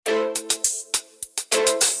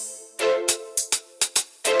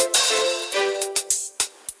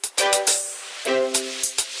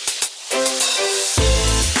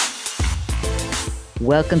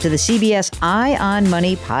Welcome to the CBS Eye on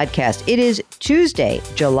Money podcast. It is Tuesday,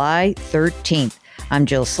 July 13th. I'm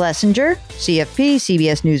Jill Schlesinger, CFP,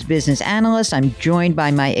 CBS News business analyst. I'm joined by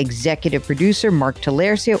my executive producer, Mark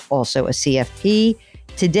Talercio, also a CFP.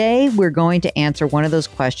 Today, we're going to answer one of those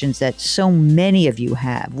questions that so many of you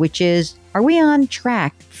have, which is, are we on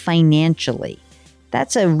track financially?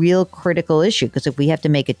 That's a real critical issue because if we have to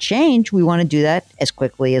make a change, we want to do that as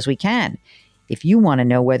quickly as we can. If you want to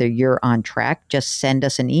know whether you're on track, just send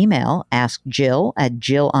us an email, ask Jill at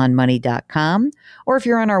jillonmoney.com. Or if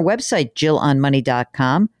you're on our website,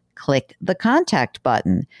 jillonmoney.com, click the contact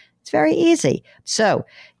button. It's very easy. So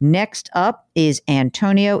next up is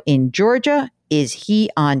Antonio in Georgia. Is he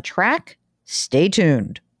on track? Stay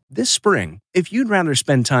tuned. This spring, if you'd rather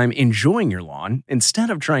spend time enjoying your lawn instead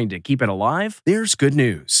of trying to keep it alive, there's good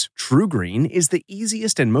news. TruGreen is the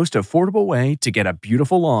easiest and most affordable way to get a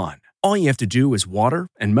beautiful lawn. All you have to do is water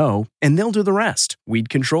and mow, and they'll do the rest. Weed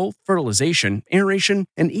control, fertilization, aeration,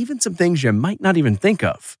 and even some things you might not even think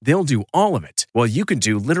of. They'll do all of it, while you can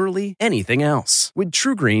do literally anything else. With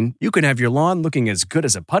TruGreen, you can have your lawn looking as good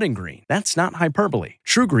as a putting green. That's not hyperbole.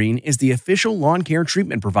 TruGreen is the official lawn care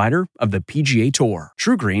treatment provider of the PGA Tour.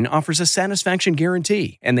 TruGreen offers a satisfaction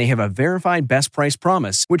guarantee, and they have a verified best price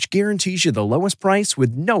promise, which guarantees you the lowest price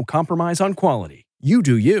with no compromise on quality. You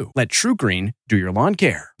do you. Let TruGreen do your lawn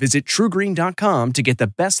care. Visit TruGreen.com to get the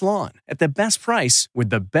best lawn at the best price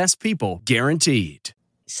with the best people guaranteed.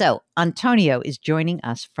 So Antonio is joining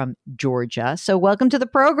us from Georgia. So welcome to the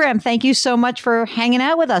program. Thank you so much for hanging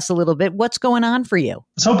out with us a little bit. What's going on for you? I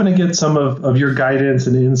was hoping to get some of your guidance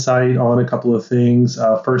and insight on a couple of things.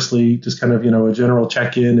 Firstly, just kind of, a general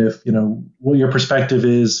check-in if, what your perspective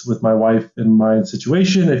is with my wife and my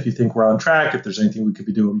situation, if you think we're on track, if there's anything we could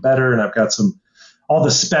be doing better. And I've got all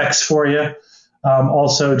the specs for you.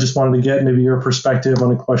 Also, just wanted to get maybe your perspective on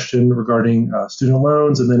a question regarding student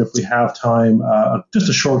loans. And then if we have time, just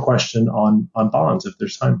a short question on bonds, if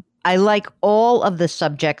there's time. I like all of the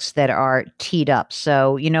subjects that are teed up.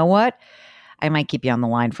 So you know what? I might keep you on the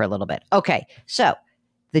line for a little bit. Okay. So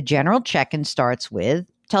the general check-in starts with,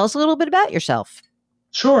 tell us a little bit about yourself.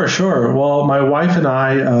 Sure. Well, my wife and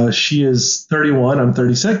I, she is 31, I'm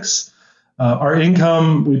 36. Our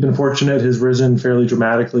income, we've been fortunate, has risen fairly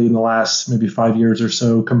dramatically in the last maybe 5 years or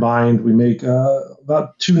so. Combined, we make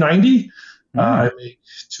about $290. I make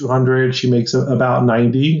 $200. She makes about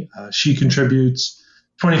 $90. She contributes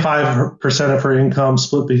 25% of her income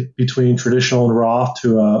split between traditional and Roth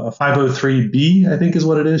to a 503B, I think is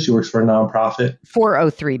what it is. She works for a nonprofit.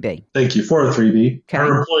 403B. Thank you, 403B. Okay.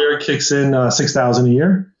 Her employer kicks in $6,000 a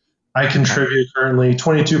year. I contribute currently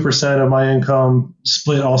 22% of my income,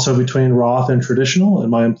 split also between Roth and traditional, and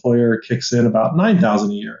my employer kicks in about $9,000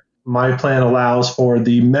 a year. My plan allows for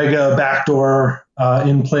the mega backdoor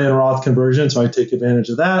in-plan Roth conversion, so I take advantage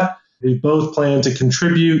of that. We both plan to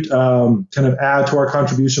contribute, kind of add to our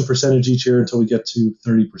contribution percentage each year until we get to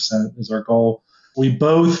 30% is our goal. We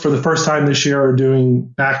both, for the first time this year, are doing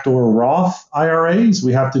backdoor Roth IRAs.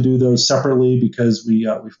 We have to do those separately because we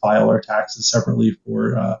file our taxes separately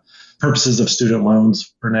for purposes of student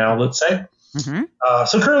loans for now, let's say. Mm-hmm.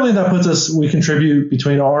 So currently that puts us, we contribute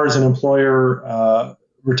between ours and employer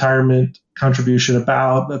retirement contribution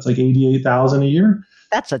that's like $88,000 a year.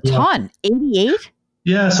 That's a ton. 88?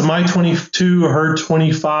 Yeah, so my 22, her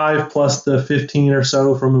 25, plus the 15 or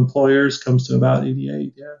so from employers comes to about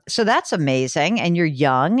 88. Yeah. So that's amazing. And you're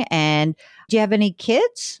young. And do you have any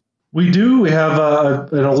kids? We do. We have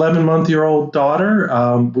an 11-month-year-old daughter.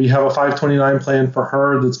 We have a 529 plan for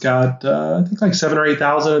her that's got, I think, like 7,000 or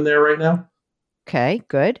 8,000 in there right now. Okay,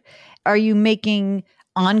 good. Are you making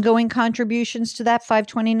ongoing contributions to that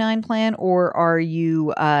 529 plan, or are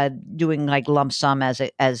you doing like lump sum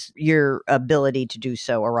as your ability to do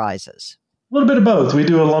so arises? A little bit of both. We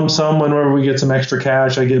do a lump sum whenever we get some extra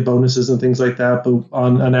cash. I get bonuses and things like that. But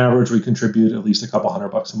on average, we contribute at least a couple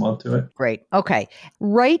 $100 a month to it. Great. Okay.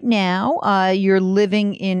 Right now, you're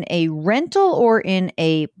living in a rental or in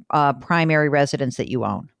a primary residence that you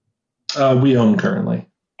own? We own currently.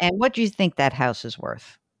 And what do you think that house is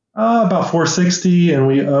worth? About $460, and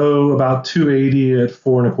we owe about $280 at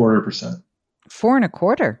 4.25%.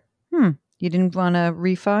 4.25%? You didn't want to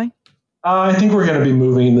refi? I think we're going to be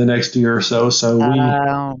moving the next year or so. So we've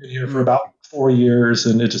been here for about 4 years,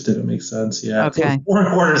 and it just didn't make sense. Yeah. Okay. So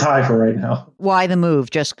 4.25 is high for right now. Why the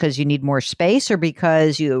move? Just because you need more space, or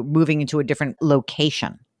because you're moving into a different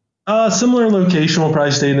location? Similar location. We'll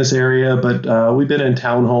probably stay in this area, but we've been in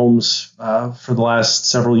townhomes for the last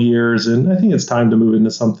several years, and I think it's time to move into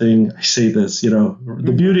something. I say this,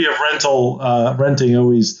 the beauty of renting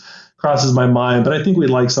always crosses my mind, but I think we'd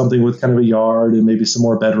like something with kind of a yard and maybe some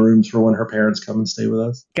more bedrooms for when her parents come and stay with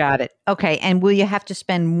us. Got it. Okay. And will you have to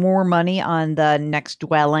spend more money on the next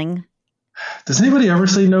dwelling? Does anybody ever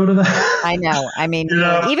say no to that? I know. I mean,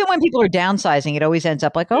 even when people are downsizing, it always ends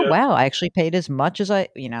up like, oh, wow, I actually paid as much as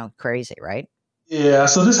crazy, right? Yeah.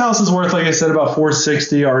 So this house is worth, like I said, about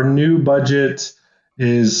 $460. Our new budget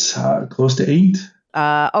is close to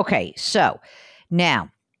 $8. Okay. So now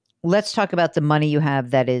let's talk about the money you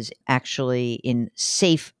have that is actually in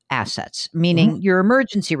safe assets, meaning your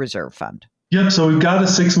emergency reserve fund. Yep. So we've got a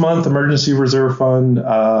 6-month emergency reserve fund,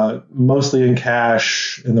 mostly in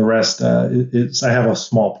cash, and the rest, I have a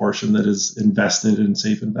small portion that is invested in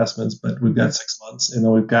safe investments, but we've got 6 months. And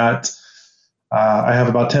then we've got, I have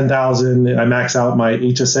about 10,000. I max out my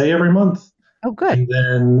HSA every month. Oh, good. And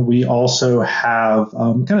then we also have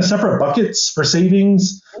kind of separate buckets for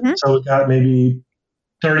savings. So we've got maybe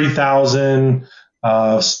 30,000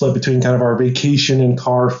 split between kind of our vacation and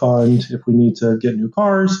car fund if we need to get new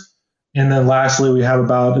cars. And then lastly, we have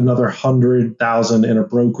about another 100,000 in a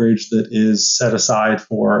brokerage that is set aside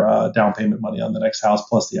for down payment money on the next house,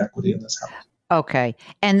 plus the equity in this house. Okay.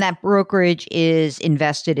 And that brokerage is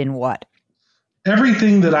invested in what?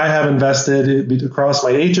 Everything that I have invested across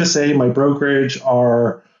my HSA, my brokerage,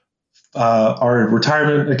 our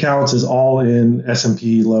retirement accounts is all in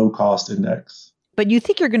S&P low cost index. But you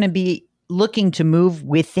think you're going to be looking to move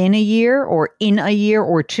within a year or in a year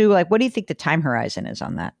or two? Like, what do you think the time horizon is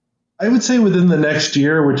on that? I would say within the next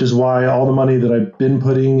year, which is why all the money that I've been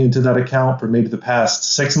putting into that account for maybe the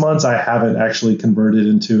past 6 months, I haven't actually converted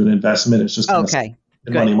into an investment. It's just okay.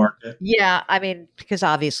 The money market. Yeah. I mean, because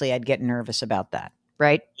obviously I'd get nervous about that,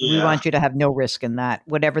 right? Yeah. We want you to have no risk in that,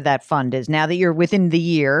 whatever that fund is. Now that you're within the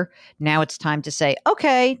year, now it's time to say,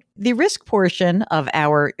 okay, the risk portion of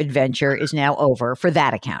our adventure is now over for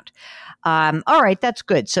that account. All right, that's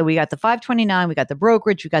good. So we got the 529, we got the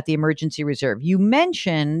brokerage, we got the emergency reserve. You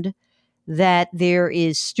mentioned that there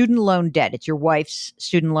is student loan debt. It's your wife's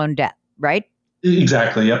student loan debt, right?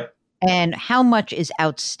 Exactly. Yep. And how much is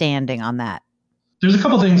outstanding on that? There's a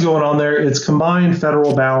couple things going on there. It's combined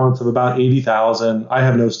federal balance of about $80,000. I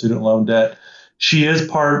have no student loan debt. She is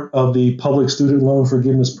part of the public student loan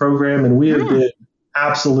forgiveness program, and we have been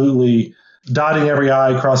absolutely dotting every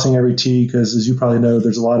I, crossing every T, because as you probably know,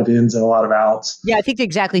 there's a lot of ins and a lot of outs. Yeah, I think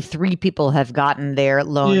exactly 3 people have gotten their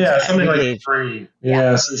loans. Yeah, something like 3.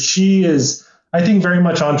 Yeah, so she is, I think, very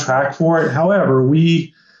much on track for it. However,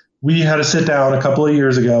 we had to sit down a couple of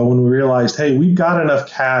years ago when we realized, hey, we've got enough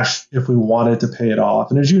cash if we wanted to pay it off.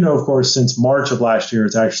 And as you know, of course, since March of last year,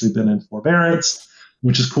 it's actually been in forbearance,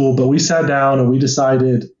 which is cool. But we sat down and we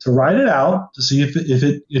decided to write it out to see if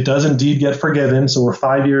it does indeed get forgiven. So we're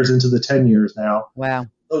 5 years into the 10 years now. Wow.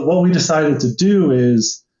 But what we decided to do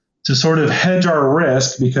is to sort of hedge our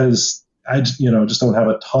risk, because I just don't have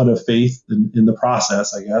a ton of faith in the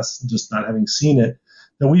process, I guess, just not having seen it.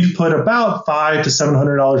 That we've put about $500 to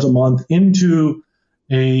 $700 a month into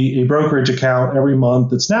a brokerage account every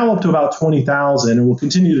month. It's now up to about $20,000, and we'll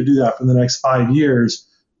continue to do that for the next 5 years.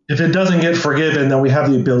 If it doesn't get forgiven, then we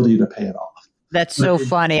have the ability to pay it off. That's so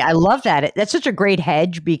funny. I love that. That's such a great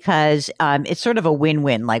hedge because it's sort of a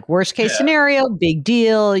win-win. Like worst case scenario, big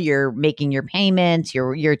deal. You're making your payments.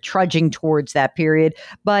 You're trudging towards that period.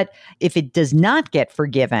 But if it does not get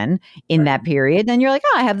forgiven in that period, then you're like,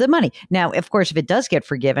 oh, I have the money. Now, of course, if it does get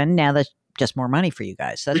forgiven, now that's just more money for you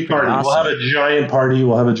guys. So that's pretty awesome. We'll have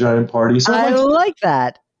a giant party. So I like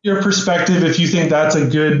that. Your perspective, if you think that's a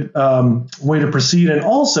good way to proceed. And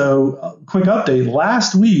also, a quick update.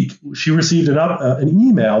 Last week, she received an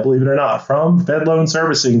email, believe it or not, from Fed Loan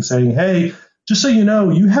Servicing saying, hey, just so you know,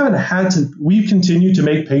 you haven't had to, we've continued to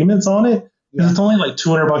make payments on it because it's only like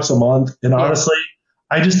 $200 a month. And honestly,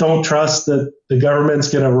 I just don't trust that the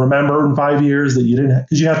government's going to remember in 5 years that you didn't,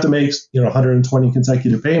 because you have to make 120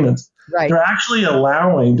 consecutive payments. Right. They're actually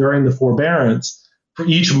allowing during the forbearance for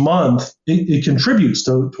each month, it contributes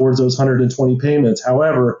towards those 120 payments.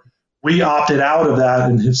 However, we opted out of that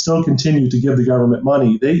and have still continued to give the government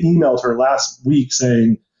money. They emailed her last week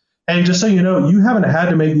saying, hey, just so you know, you haven't had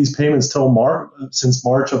to make these payments since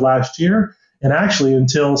March of last year, and actually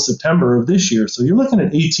until September of this year. So you're looking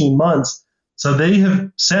at 18 months. So they have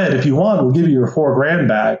said, if you want, we'll give you your $4,000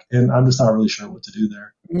 back. And I'm just not really sure what to do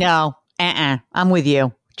there. No, I'm with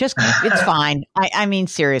you. Just, it's fine. I mean,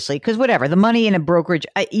 seriously, because whatever, the money in a brokerage,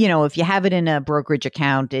 if you have it in a brokerage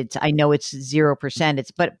account, I know it's 0%,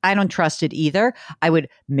 but I don't trust it either. I would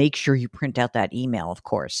make sure you print out that email, of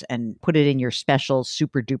course, and put it in your special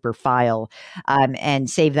super duper file and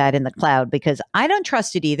save that in the cloud, because I don't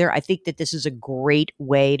trust it either. I think that this is a great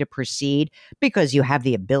way to proceed because you have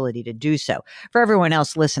the ability to do so. For everyone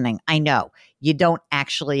else listening, I know you don't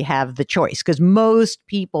actually have the choice, because most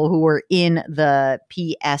people who are in the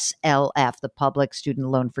PSLF, the Public Student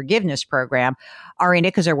Loan Forgiveness Program, are in it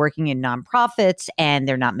because they're working in nonprofits and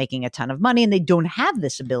they're not making a ton of money and they don't have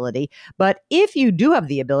this ability. But if you do have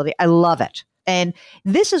the ability, I love it. And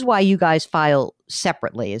this is why you guys file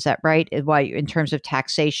separately. Is that right? Why, in terms of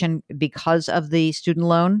taxation, because of the student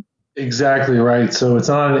loan? Exactly right. So it's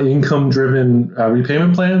not an income-driven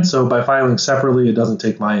repayment plan. So by filing separately, it doesn't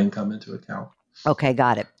take my income into account. Okay,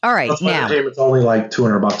 got it. All right. That's why now the payment's only like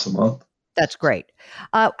 $200 a month. That's great.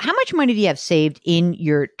 How much money do you have saved in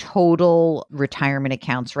your total retirement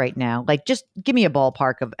accounts right now? Like, just give me a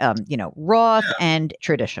ballpark of, Roth and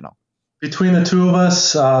traditional. Between the two of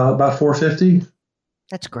us, about $450.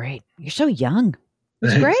 That's great. You're so young.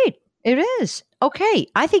 It's great. It is. Okay.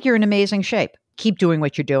 I think you're in amazing shape. Keep doing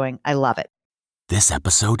what you're doing. I love it. This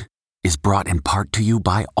episode is brought in part to you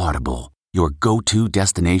by Audible, your go-to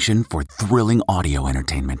destination for thrilling audio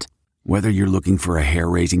entertainment. Whether you're looking for a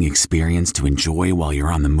hair-raising experience to enjoy while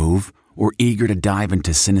you're on the move or eager to dive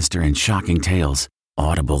into sinister and shocking tales,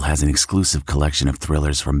 Audible has an exclusive collection of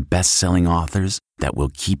thrillers from best-selling authors that will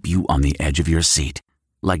keep you on the edge of your seat.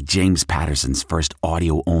 Like James Patterson's first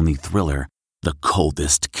audio-only thriller, The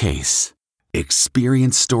Coldest Case.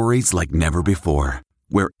 Experience stories like never before,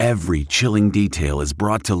 where every chilling detail is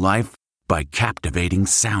brought to life by captivating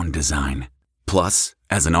sound design. Plus,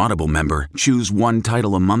 as an Audible member, choose one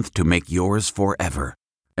title a month to make yours forever.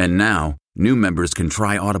 And now, new members can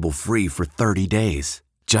try Audible free for 30 days.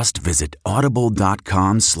 Just visit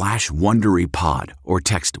audible.com/WonderyPod or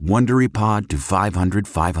text WonderyPod to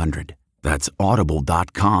 500-500. That's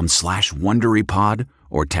audible.com/WonderyPod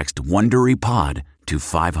or text WonderyPod to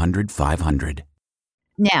 500-500.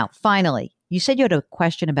 Now, finally, you said you had a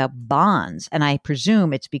question about bonds, and I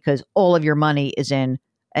presume it's because all of your money is in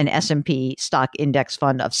an S&P stock index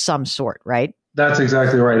fund of some sort, right? That's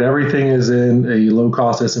exactly right. Everything is in a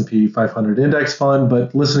low-cost S&P 500 index fund,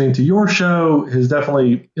 but listening to your show has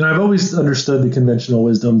definitely, I've always understood the conventional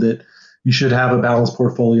wisdom that you should have a balanced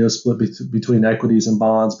portfolio split between equities and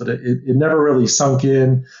bonds, but it never really sunk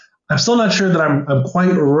in. I'm still not sure that I'm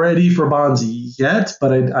quite ready for bonds yet,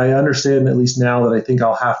 but I understand at least now that I think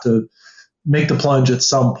I'll have to make the plunge at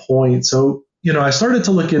some point. So, I started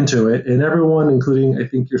to look into it, and everyone, including I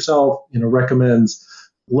think yourself, recommends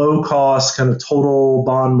low cost kind of total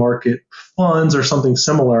bond market funds or something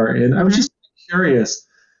similar. And I was just curious,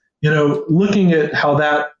 looking at how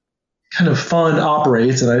that kind of fund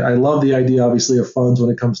operates. And I love the idea, obviously, of funds when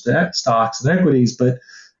it comes to stocks and equities, but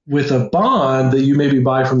with a bond that you maybe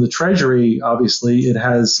buy from the Treasury, obviously it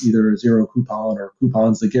has either a zero coupon or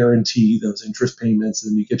coupons that guarantee those interest payments,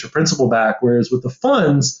 and you get your principal back. Whereas with the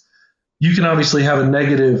funds, you can obviously have a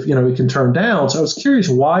negative, it can turn down. So I was curious,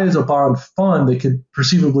 why is a bond fund that could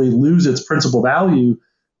perceivably lose its principal value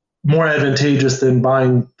more advantageous than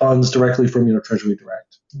buying funds directly from, Treasury Direct?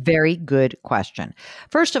 Very good question.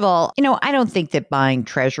 First of all, I don't think that buying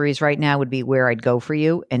treasuries right now would be where I'd go for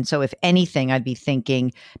you. And so if anything, I'd be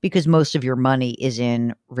thinking, because most of your money is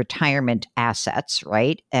in retirement assets,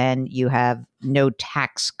 right? And you have no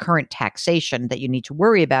current taxation that you need to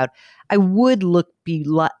worry about, I would be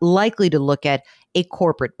likely to look at a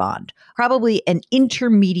corporate bond, probably an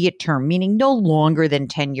intermediate term, meaning no longer than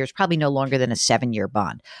 10 years, probably no longer than a 7-year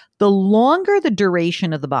bond. The longer the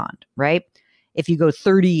duration of the bond, right? If you go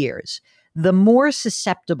 30 years, the more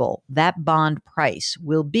susceptible that bond price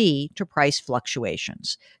will be to price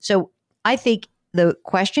fluctuations. So I think the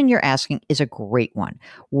question you're asking is a great one.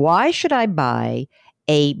 Why should I buy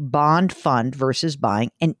a bond fund versus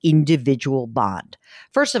buying an individual bond?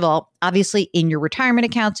 First of all, obviously in your retirement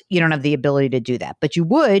accounts, you don't have the ability to do that, but you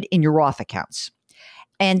would in your Roth accounts.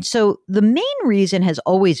 And so the main reason has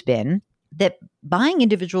always been that buying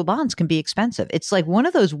individual bonds can be expensive. It's like one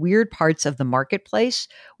of those weird parts of the marketplace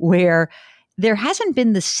where there hasn't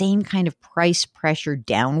been the same kind of price pressure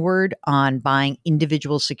downward on buying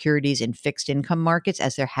individual securities in fixed income markets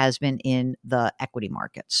as there has been in the equity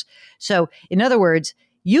markets. So in other words,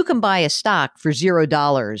 you can buy a stock for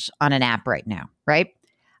 $0 on an app right now, right?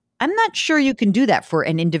 I'm not sure you can do that for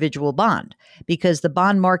an individual bond because the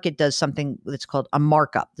bond market does something that's called a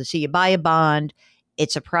markup. So you buy a bond,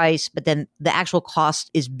 it's a price, but then the actual cost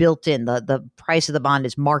is built in. The price of the bond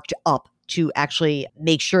is marked up to actually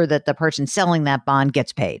make sure that the person selling that bond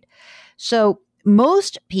gets paid. So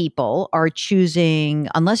most people are choosing,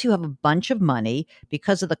 unless you have a bunch of money,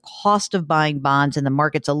 because of the cost of buying bonds and the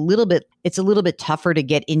market's a little bit tougher to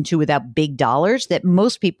get into without big dollars, that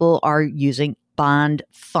most people are using bond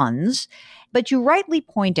funds. But you rightly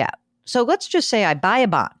point out. So let's just say I buy a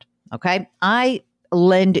bond. Okay. I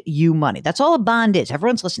lend you money. That's all a bond is.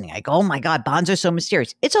 Everyone's listening. I go, oh my God, bonds are so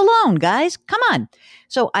mysterious. It's a loan, guys. Come on.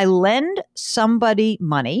 So I lend somebody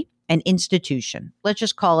money, an institution. Let's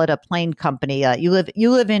just call it a plain company. You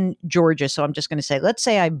live in Georgia. So I'm just going to say, let's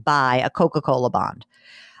say I buy a Coca-Cola bond.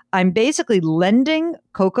 I'm basically lending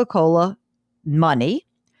Coca-Cola money.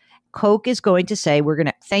 Coke is going to say, we're going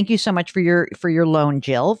to thank you so much for your loan,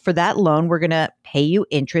 Jill. For that loan, we're going to pay you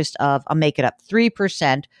interest of, I'll make it up,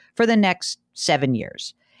 3% for the next 7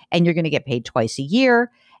 years. And you're going to get paid twice a year.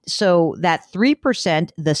 So that 3%,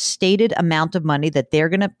 the stated amount of money that they're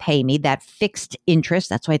going to pay me, that fixed interest,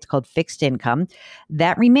 that's why it's called fixed income,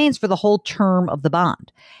 that remains for the whole term of the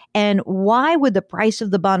bond. And why would the price of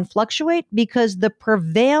the bond fluctuate? Because the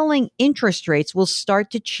prevailing interest rates will start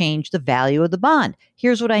to change the value of the bond.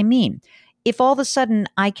 Here's what I mean. If all of a sudden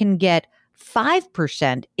I can get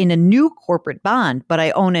 5% in a new corporate bond, but I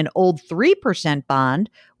own an old 3% bond,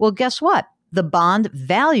 well, guess what? The bond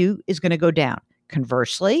value is going to go down.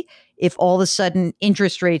 Conversely, if all of a sudden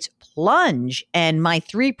interest rates plunge and my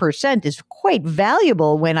 3% is quite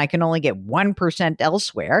valuable when I can only get 1%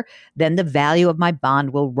 elsewhere, then the value of my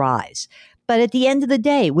bond will rise. But at the end of the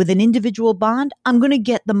day, with an individual bond, I'm going to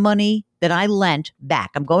get the money that I lent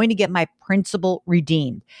back. I'm going to get my principal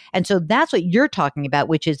redeemed. And so that's what you're talking about,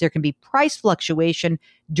 which is there can be price fluctuation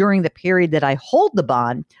during the period that I hold the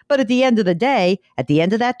bond. But at the end of the day, at the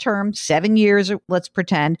end of that term, 7 years, let's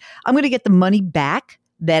pretend, I'm going to get the money back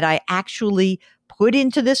that I actually put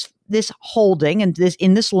into this holding and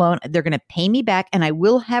in this loan. They're going to pay me back, and I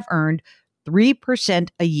will have earned 3%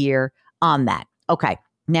 a year on that. Okay.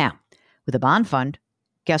 Now, with a bond fund,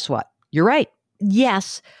 guess what? You're right.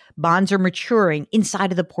 Yes, bonds are maturing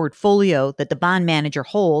inside of the portfolio that the bond manager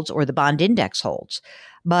holds or the bond index holds.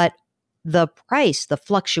 But the price, the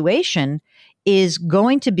fluctuation is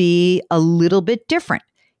going to be a little bit different.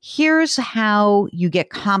 Here's how you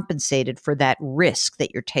get compensated for that risk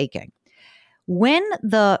that you're taking. When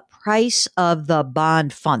the price of the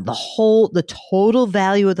bond fund, the total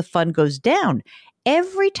value of the fund goes down,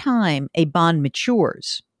 every time a bond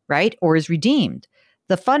matures, right, or is redeemed,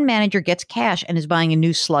 the fund manager gets cash and is buying a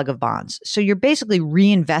new slug of bonds. So you're basically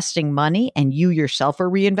reinvesting money, and you yourself are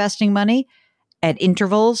reinvesting money at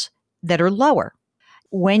intervals that are lower.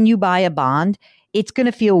 When you buy a bond, it's going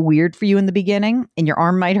to feel weird for you in the beginning and your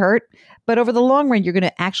arm might hurt, but over the long run, you're going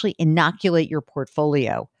to actually inoculate your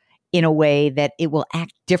portfolio in a way that it will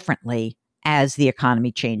act differently as the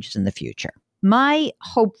economy changes in the future. My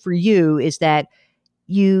hope for you is that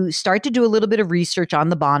you start to do a little bit of research on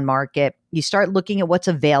the bond market. You start looking at what's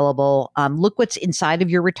available. Look what's inside of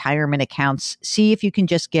your retirement accounts. See if you can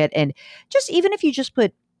just get, and just even if you just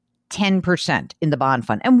put 10% in the bond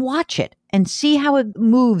fund and watch it and see how it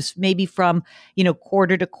moves maybe from,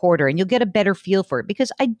 quarter to quarter, and you'll get a better feel for it.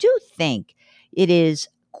 Because I do think it is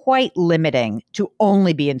quite limiting to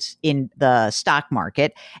only be in the stock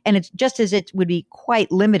market. And it's just as it would be quite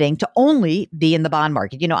limiting to only be in the bond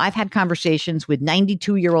market. I've had conversations with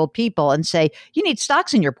 92-year-old people and say, you need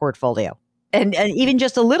stocks in your portfolio and even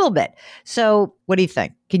just a little bit. So what do you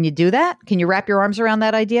think? Can you do that? Can you wrap your arms around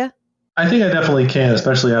that idea? I think I definitely can,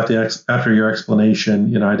 especially after your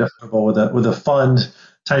explanation. I definitely go with a fund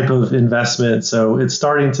type of investment. So it's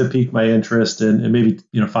starting to pique my interest, and maybe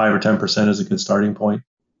 5 or 10% is a good starting point.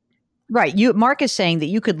 Right. Mark is saying that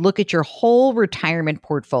you could look at your whole retirement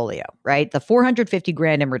portfolio, right? The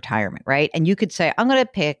 $450,000 in retirement, right? And you could say, I'm going to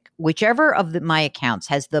pick whichever of my accounts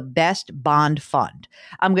has the best bond fund.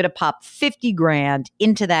 I'm going to pop $50,000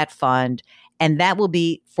 into that fund, and that will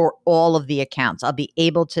be for all of the accounts. I'll be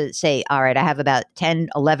able to say, all right, I have about 10,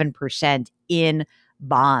 11% in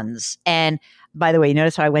bonds. And by the way, you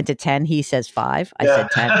notice how I went to 10? He says 5. I said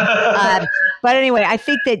 10. But anyway, I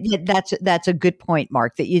think that's a good point,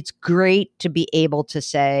 Mark, that it's great to be able to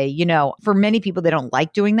say, for many people, they don't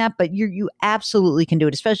like doing that, but you absolutely can do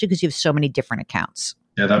it, especially because you have so many different accounts.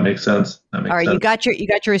 Yeah, that makes sense. All right, you got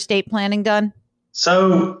your estate planning done?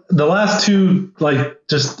 So the last two,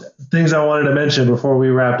 just things I wanted to mention before we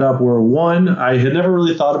wrapped up were, one, I had never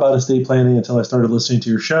really thought about estate planning until I started listening to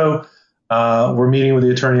your show. We're meeting with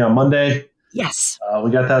the attorney on Monday. Yes.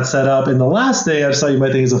 We got that set up. And the last thing I just thought you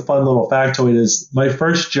might think is a fun little factoid is my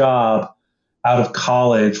first job out of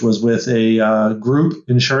college was with a group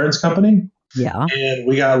insurance company. Yeah. And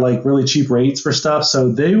we got like really cheap rates for stuff.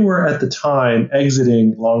 So they were at the time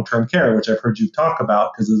exiting long-term care, which I've heard you talk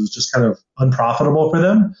about because it was just kind of unprofitable for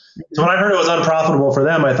them. So when I heard it was unprofitable for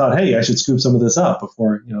them, I thought, hey, I should scoop some of this up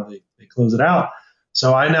before, they close it out.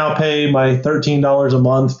 So I now pay my $13 a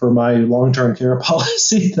month for my long-term care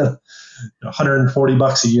policy, the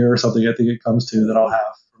 $140 a year or something I think it comes to that I'll have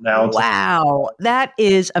from now. Wow, that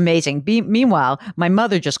is amazing. Meanwhile, my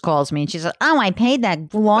mother just calls me and she says, oh, I paid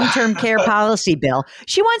that long-term care policy bill.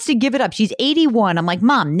 She wants to give it up. She's 81. I'm like,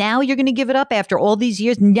 Mom, now you're going to give it up after all these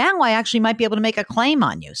years? Now I actually might be able to make a claim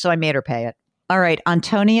on you. So I made her pay it. All right,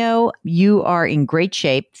 Antonio, you are in great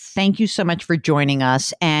shape. Thank you so much for joining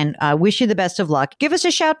us, and I wish you the best of luck. Give us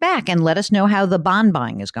a shout back and let us know how the bond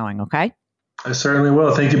buying is going, okay? I certainly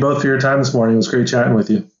will. Thank you both for your time this morning. It was great chatting with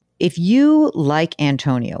you. If you, like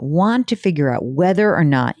Antonio, want to figure out whether or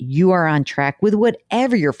not you are on track with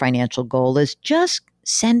whatever your financial goal is, just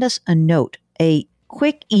send us a note, a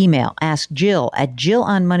quick email. Ask Jill at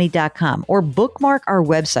jillonmoney.com or bookmark our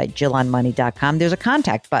website, jillonmoney.com. There's a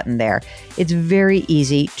contact button there. It's very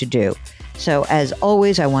easy to do. So as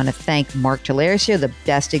always, I want to thank Mark Talercio, the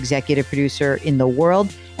best executive producer in the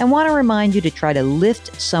world, and want to remind you to try to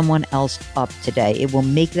lift someone else up today. It will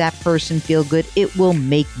make that person feel good. It will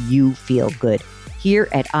make you feel good. Here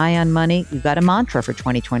at Eye on Money, we've got a mantra for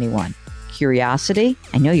 2021. Curiosity.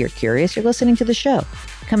 I know you're curious. You're listening to the show.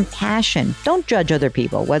 Compassion. Don't judge other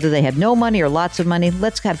people, whether they have no money or lots of money.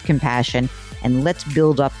 Let's have compassion and let's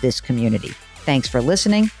build up this community. Thanks for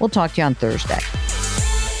listening. We'll talk to you on Thursday.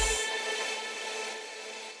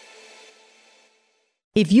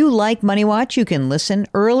 If you like Money Watch, you can listen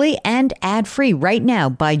early and ad-free right now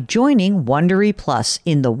by joining Wondery Plus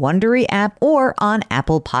in the Wondery app or on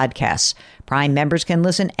Apple Podcasts. Prime members can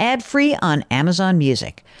listen ad-free on Amazon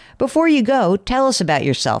Music. Before you go, tell us about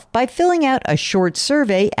yourself by filling out a short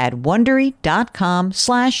survey at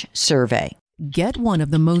Wondery.com/survey. Get one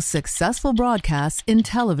of the most successful broadcasts in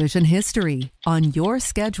television history on your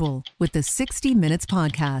schedule with the 60 Minutes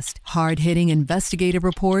Podcast. Hard-hitting investigative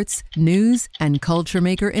reports, news, and culture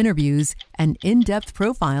maker interviews, and in-depth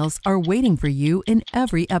profiles are waiting for you in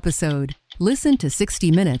every episode. Listen to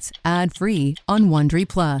 60 Minutes ad-free on Wondery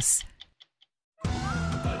Plus.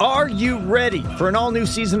 Are you ready for an all-new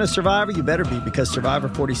season of Survivor? You better be, because Survivor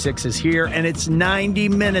 46 is here, and it's 90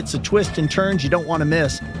 minutes of twists and turns you don't want to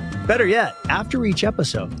miss. Better yet, after each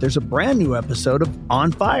episode, there's a brand new episode of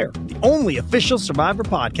On Fire, the only official Survivor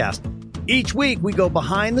podcast. Each week, we go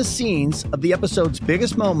behind the scenes of the episode's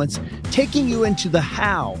biggest moments, taking you into the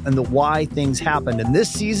how and the why things happened. And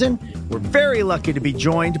this season, we're very lucky to be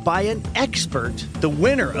joined by an expert, the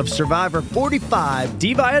winner of Survivor 45,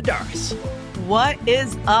 Dee Valladares. What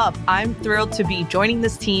is up? I'm thrilled to be joining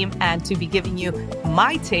this team and to be giving you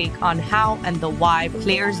my take on how and the why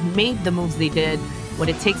players made the moves they did, what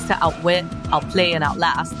it takes to outwit, outplay, and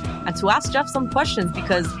outlast, and to ask Jeff some questions,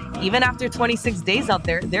 because even after 26 days out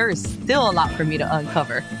there, there is still a lot for me to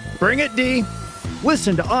uncover. Bring it, Dee.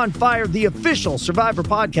 Listen to On Fire, the official Survivor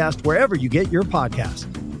podcast, wherever you get your podcast.